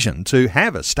whole vision to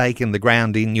have a stake in the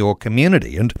ground in your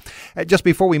community. And just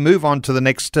before we move on to the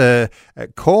next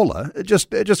caller,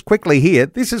 just quickly here,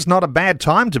 this is not a bad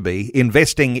time to be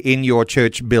investing in your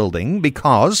church building,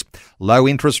 because low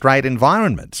interest rate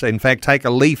environments. In fact, take a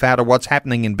leaf out of what's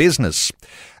happening in business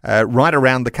right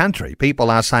around the country.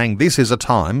 People are saying this is a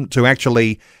time to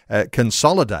actually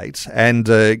consolidate and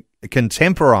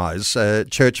contemporize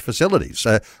church facilities.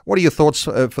 What are your thoughts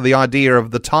for the idea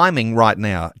of the timing right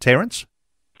now, Terrence?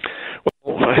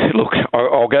 Look,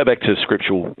 I'll go back to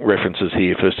scriptural references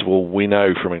here. First of all, we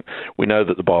know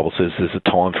that the Bible says there's a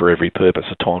time for every purpose,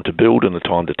 a time to build and a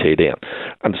time to tear down.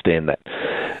 Understand that.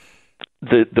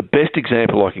 The best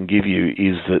example I can give you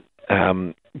is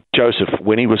that Joseph,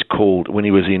 when he was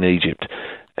in Egypt,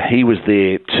 he was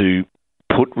there to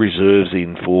put reserves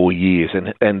in for years,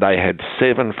 and they had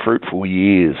 7 fruitful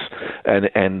years,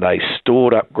 and they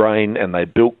stored up grain, and they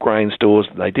built grain stores.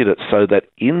 They did it so that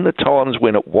in the times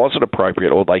when it wasn't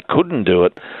appropriate or they couldn't do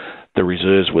it, the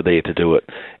reserves were there to do it.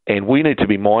 And we need to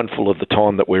be mindful of the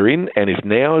time that we're in, and if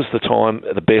now is the time,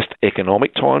 the best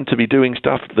economic time to be doing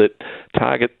stuff that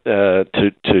target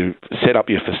to set up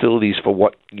your facilities for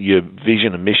what your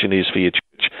vision and mission is for your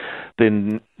church,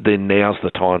 then now's the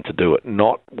time to do it,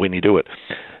 not when you do it.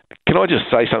 Can I just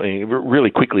say something really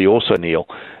quickly also, Neil?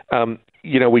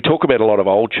 We talk about a lot of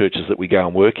old churches that we go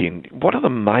and work in. One of the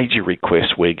major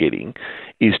requests we're getting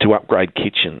is to upgrade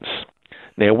kitchens.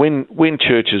 Now, when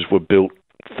churches were built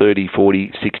 30,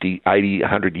 40, 60, 80,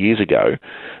 100 years ago,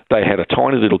 they had a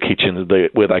tiny little kitchen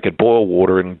where they could boil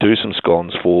water and do some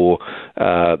scones for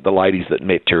the ladies that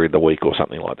met during the week or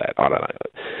something like that. I don't know.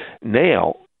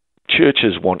 Now,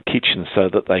 churches want kitchens so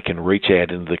that they can reach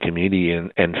out into the community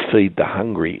and feed the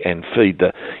hungry and feed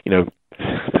the,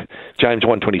 James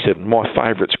 1:27, my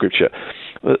favourite scripture.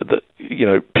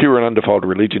 Pure and undefiled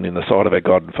religion in the sight of our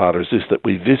God and Father is this, that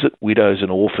we visit widows and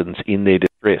orphans in their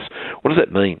distress. What does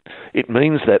that mean? It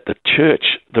means that the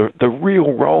church, the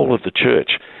real role of the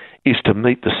church, is to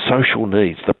meet the social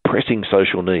needs, the pressing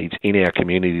social needs in our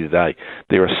community today.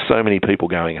 There are so many people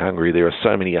going hungry. There are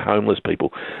so many homeless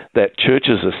people that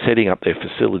churches are setting up their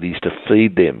facilities to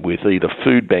feed them with either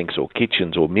food banks or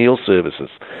kitchens or meal services.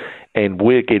 And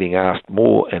we're getting asked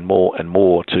more and more and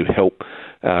more to help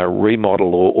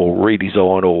remodel or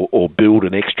redesign or build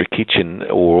an extra kitchen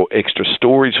or extra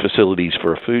storage facilities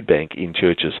for a food bank in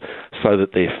churches so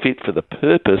that they're fit for the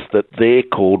purpose that they're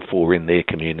called for in their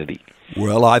community.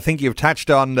 Well, I think you've touched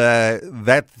on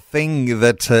that thing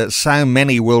that so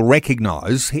many will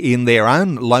recognise in their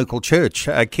own local church.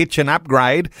 A kitchen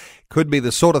upgrade could be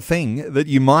the sort of thing that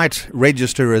you might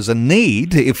register as a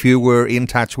need if you were in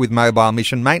touch with Mobile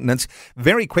Mission Maintenance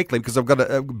very quickly, because I've got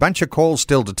a bunch of calls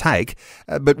still to take.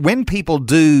 But when people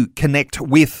do connect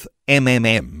with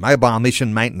MMM, Mobile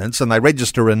Mission Maintenance, and they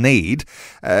register a need,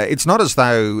 it's not as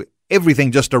though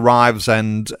everything just arrives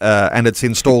and it's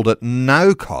installed at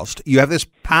no cost. You have this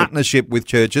partnership with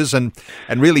churches, and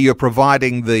really you're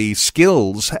providing the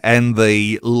skills and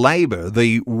the labour,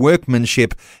 the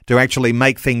workmanship to actually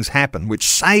make things happen, which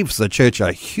saves the church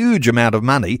a huge amount of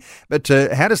money. But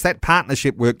how does that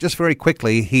partnership work? Just very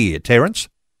quickly here, Terrence.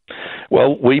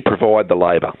 Well, we provide the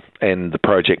labour and the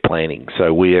project planning.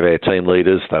 So we have our team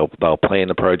leaders. They'll plan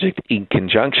the project in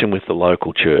conjunction with the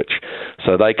local church.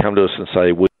 So they come to us and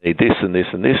say, we need this and this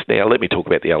and this. Now, let me talk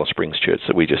about the Alice Springs Church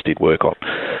that we just did work on.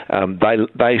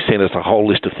 They sent us a whole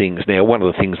list of things. Now, one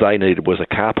of the things they needed was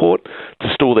a carport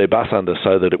to store their bus under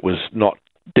so that it was not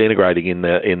denigrating in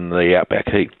the outback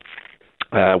heat.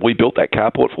 We built that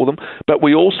carport for them, but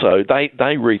we also,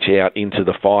 they reach out into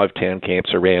the 5 town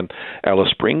camps around Alice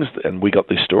Springs, and we got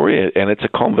this story, and it's a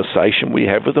conversation we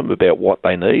have with them about what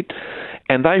they need,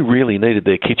 and they really needed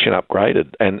their kitchen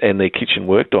upgraded and their kitchen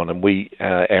worked on, and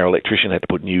our electrician had to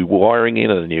put new wiring in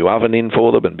and a new oven in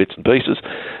for them and bits and pieces.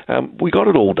 We got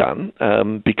it all done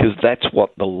because that's what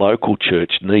the local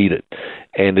church needed.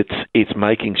 and it's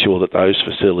making sure that those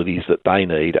facilities that they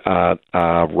need are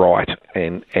right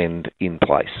and in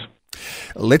place.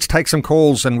 Let's take some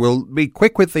calls, and we'll be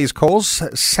quick with these calls.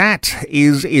 Sat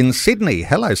is in Sydney.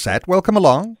 Hello, Sat. Welcome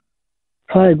along.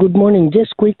 Hi, good morning.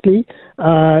 Just quickly,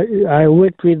 I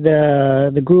worked with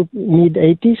the group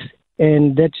mid-80s,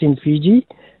 and that's in Fiji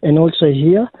and also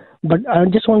here. But I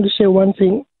just want to say one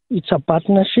thing. It's a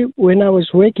partnership. When I was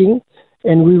working,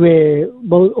 and we were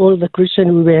both, all the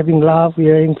Christians, we were having laugh, we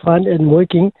were having fun and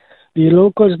working. The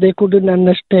locals, they couldn't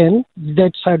understand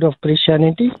that side of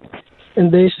Christianity.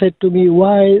 And they said to me,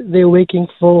 why they're working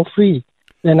for free?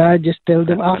 Then I just tell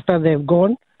them after they've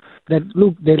gone that,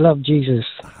 look, they love Jesus.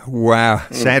 Wow.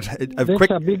 Sat,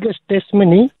 That's our biggest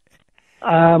testimony.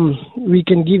 We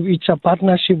can give each a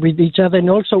partnership with each other, and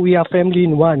also we are family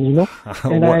in one, you know.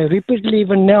 And I repeatedly,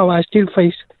 even now, I still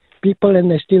face people and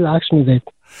they still ask me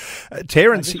that.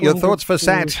 Terrence, your thoughts for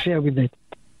Sat? Share with that.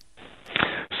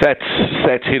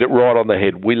 Sat's hit it right on the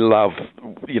head. We love,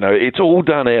 it's all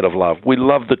done out of love. We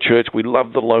love the church. We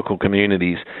love the local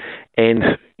communities.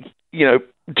 And,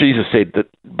 Jesus said that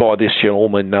by this shall all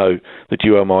men know that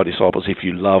you are my disciples if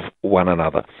you love one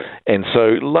another. And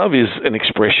so love is an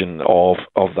expression of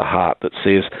the heart that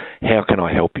says, how can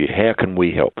I help you? How can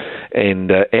we help?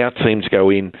 And our teams go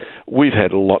in. We've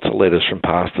had lots of letters from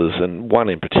pastors, and one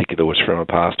in particular was from a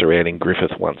pastor out in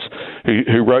Griffith once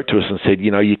who wrote to us and said,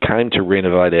 you came to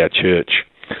renovate our church,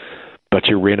 but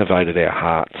you renovated our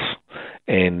hearts.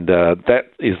 And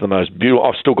that is the most beautiful.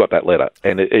 I've still got that letter,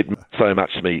 and it meant so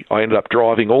much to me. I ended up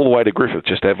driving all the way to Griffith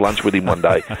just to have lunch with him one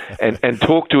day and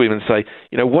talk to him and say,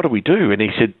 what do we do? And he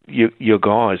said, your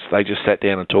guys, they just sat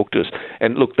down and talked to us.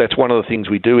 And look, that's one of the things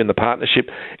we do in the partnership.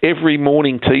 Every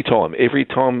morning tea time, every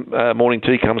time morning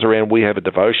tea comes around, we have a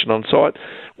devotion on site.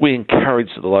 We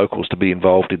encourage the locals to be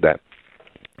involved in that.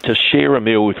 To share a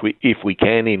meal if we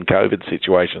can in COVID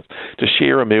situations, to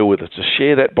share a meal with us, to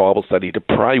share that Bible study, to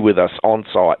pray with us on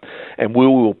site. And we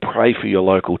will pray for your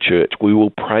local church. We will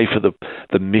pray for the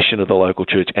mission of the local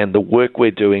church and the work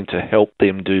we're doing to help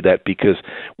them do that, because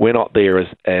we're not there as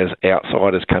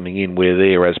outsiders coming in. We're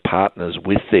there as partners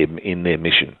with them in their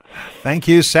mission. Thank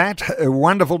you, Sat.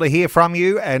 Wonderful to hear from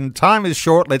you. And time is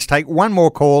short. Let's take one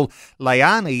more call.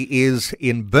 Leani is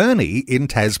in Burnie in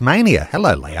Tasmania.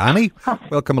 Hello, Leani.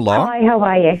 Welcome along. Hi, how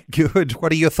are you? Good.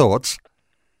 What are your thoughts?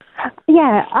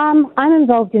 Yeah, I'm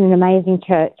involved in an amazing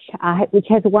church which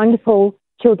has a wonderful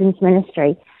children's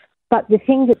ministry. But the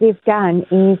thing that they've done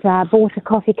is bought a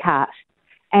coffee cart.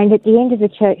 And at the end of the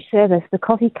church service, the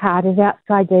coffee cart is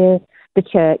outside the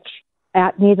church,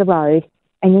 out near the road,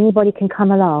 and anybody can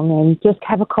come along and just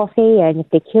have a coffee. And if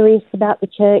they're curious about the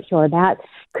church or about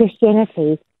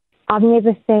Christianity, I've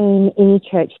never seen any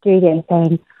church do this.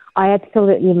 And I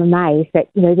absolutely am amazed that,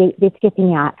 they're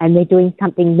stepping out and they're doing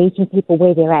something, meeting people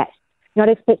where they're at. Not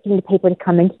expecting the people to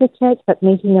come into the church, but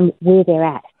meeting them where they're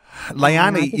at.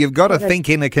 Leani, you've got to think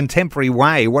in a contemporary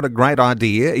way. What a great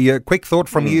idea. Your quick thought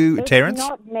from you, Terrence? It's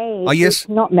not me. Oh, yes? It's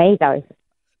not me, though.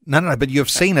 No, but you've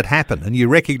seen it happen and you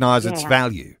recognise its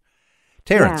value.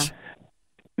 Terrence? Yeah.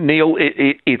 Neil,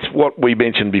 it's what we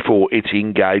mentioned before. It's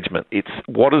engagement. It's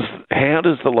how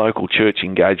does the local church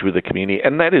engage with the community?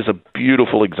 And that is a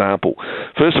beautiful example.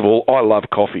 First of all, I love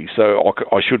coffee, so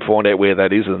I should find out where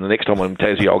that is, and the next time I'm in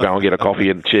Tassie, I'll go and get a coffee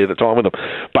and share the time with them.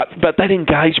 But that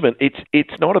engagement,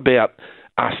 it's not about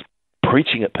us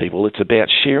preaching at people. It's about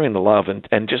sharing the love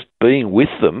and just being with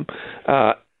them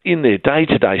in their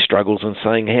day-to-day struggles and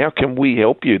saying, how can we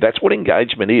help you? That's what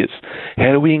engagement is.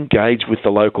 How do we engage with the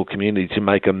local community to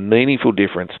make a meaningful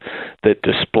difference that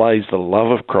displays the love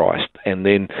of Christ? And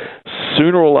then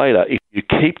sooner or later, if you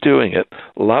keep doing it,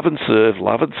 love and serve,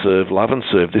 love and serve, love and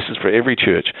serve. This is for every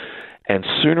church. And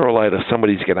sooner or later,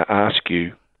 somebody's going to ask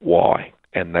you why.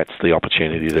 And that's the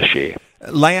opportunity to share.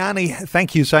 Leani,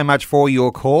 thank you so much for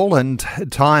your call. And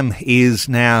time is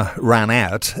now run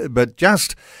out. But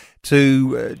just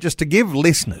to give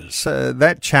listeners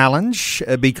that challenge,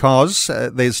 because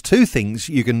there's two things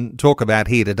you can talk about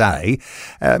here today.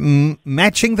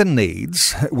 Matching the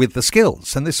needs with the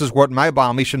skills. And this is what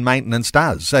mobile mission maintenance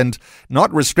does, and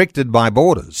not restricted by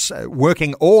borders.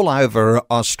 Working all over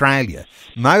Australia.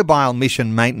 Mobile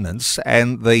mission maintenance,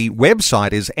 and the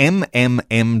website is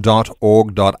mmm.org.au.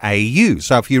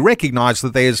 So if you recognise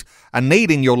that there's a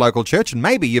need in your local church, and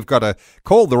maybe you've got to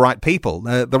call the right people,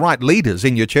 the right leaders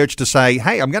in your church church to say,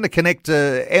 hey, I'm going to connect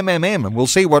MMM and we'll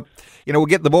see what, we'll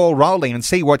get the ball rolling and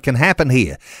see what can happen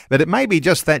here. But it may be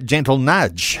just that gentle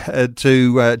nudge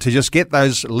to just get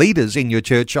those leaders in your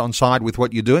church on side with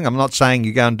what you're doing. I'm not saying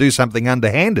you go and do something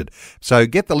underhanded. So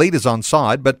get the leaders on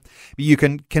side, but you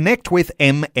can connect with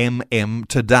MMM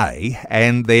today,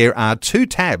 and there are 2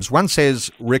 tabs. One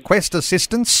says Request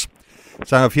Assistance.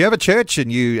 So if you have a church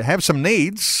and you have some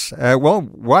needs,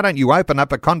 why don't you open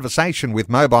up a conversation with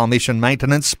Mobile Mission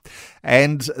Maintenance,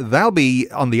 and they'll be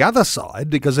on the other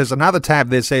side, because there's another tab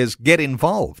that says Get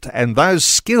Involved, and those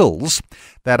skills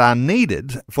that are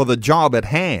needed for the job at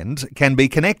hand can be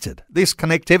connected. This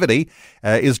connectivity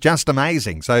is just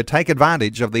amazing. So take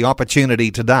advantage of the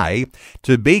opportunity today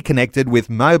to be connected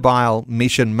with Mobile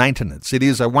Mission Maintenance. It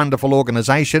is a wonderful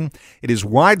organisation. It is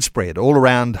widespread all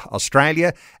around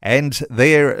Australia, and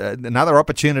they're another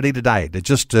opportunity today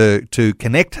to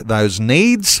connect those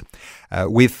needs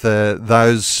with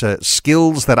those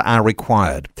skills that are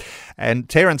required. And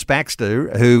Terrence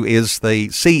Baxter, who is the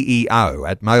CEO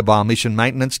at Mobile Mission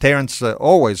Maintenance. Terrence,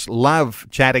 always love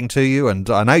chatting to you, and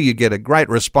I know you get a great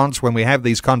response when we have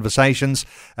these conversations,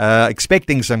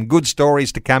 expecting some good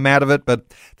stories to come out of it. But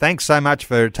thanks so much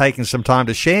for taking some time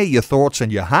to share your thoughts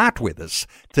and your heart with us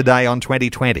today on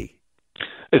 2020.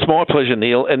 It's my pleasure,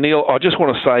 Neil. And Neil, I just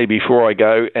want to say before I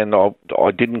go, and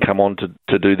I didn't come on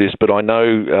to do this, but I know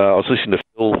I was listening to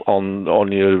Phil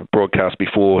on your broadcast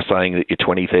before saying that you're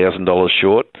 $20,000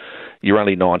 short. You're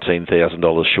only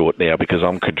 $19,000 short now because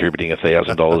I'm contributing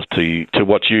 $1,000 to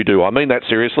what you do. I mean that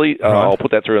seriously. Right. I'll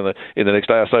put that through in the next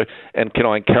day or so. And can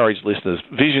I encourage listeners?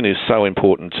 Vision is so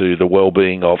important to the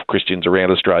well-being of Christians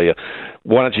around Australia.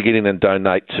 Why don't you get in and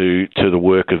donate to the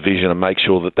work of Vision and make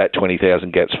sure that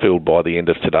 $20,000 gets filled by the end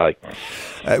of today?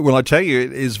 Well, I tell you,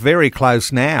 it is very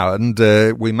close now, and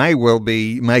we may well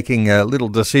be making a little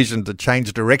decision to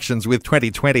change directions with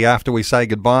 2020 after we say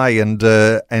goodbye and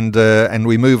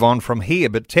we move on from here.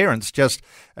 But Terrence, just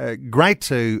great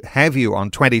to have you on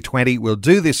 2020. We'll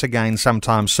do this again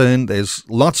sometime soon. There's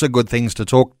lots of good things to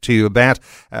talk to you about.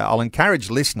 I'll encourage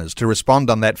listeners to respond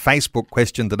on that Facebook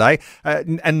question today.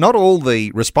 And not all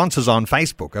the responses on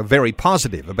Facebook are very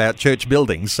positive about church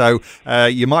buildings, so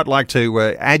you might like to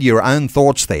add your own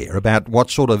thoughts there about what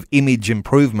sort of image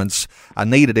improvements are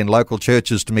needed in local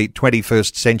churches to meet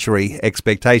 21st century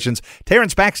expectations.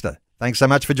 Terrence Baxter, thanks so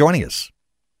much for joining us.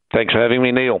 Thanks for having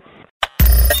me, Neil.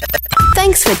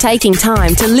 Thanks for taking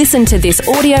time to listen to this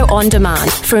audio on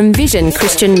demand from Vision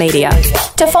Christian Media.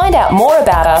 To find out more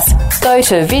about us, go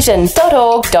to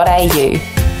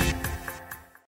vision.org.au.